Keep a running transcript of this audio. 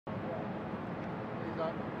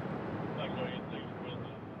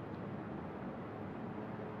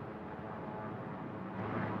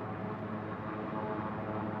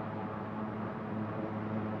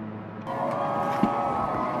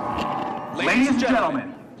Ladies and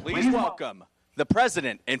gentlemen, please welcome the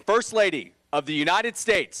President and First Lady of the United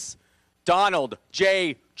States, Donald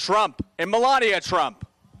J. Trump and Melania Trump.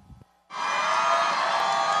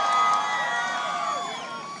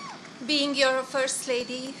 Being your First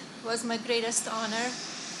Lady was my greatest honor.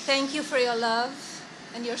 Thank you for your love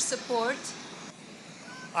and your support.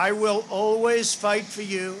 I will always fight for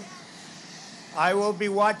you. I will be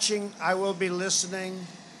watching, I will be listening,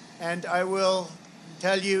 and I will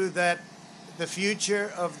tell you that the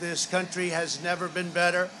future of this country has never been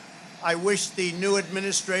better. I wish the new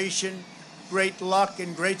administration great luck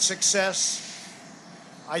and great success.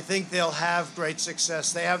 I think they'll have great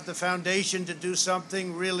success. They have the foundation to do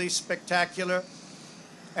something really spectacular.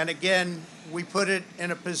 And again, we put it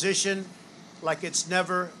in a position like it's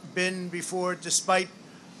never been before, despite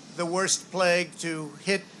the worst plague to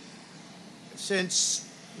hit since,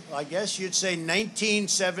 I guess you'd say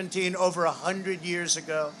 1917, over 100 years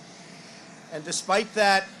ago. And despite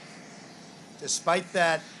that, the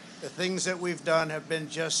things that we've done have been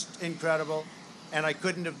just incredible, and I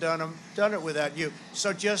couldn't have done it without you.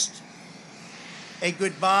 So just a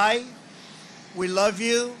goodbye. We love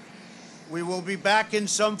you. We will be back in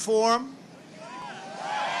some form.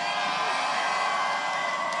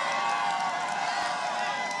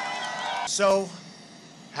 So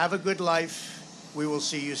have a good life. We will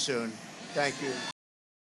see you soon. Thank you.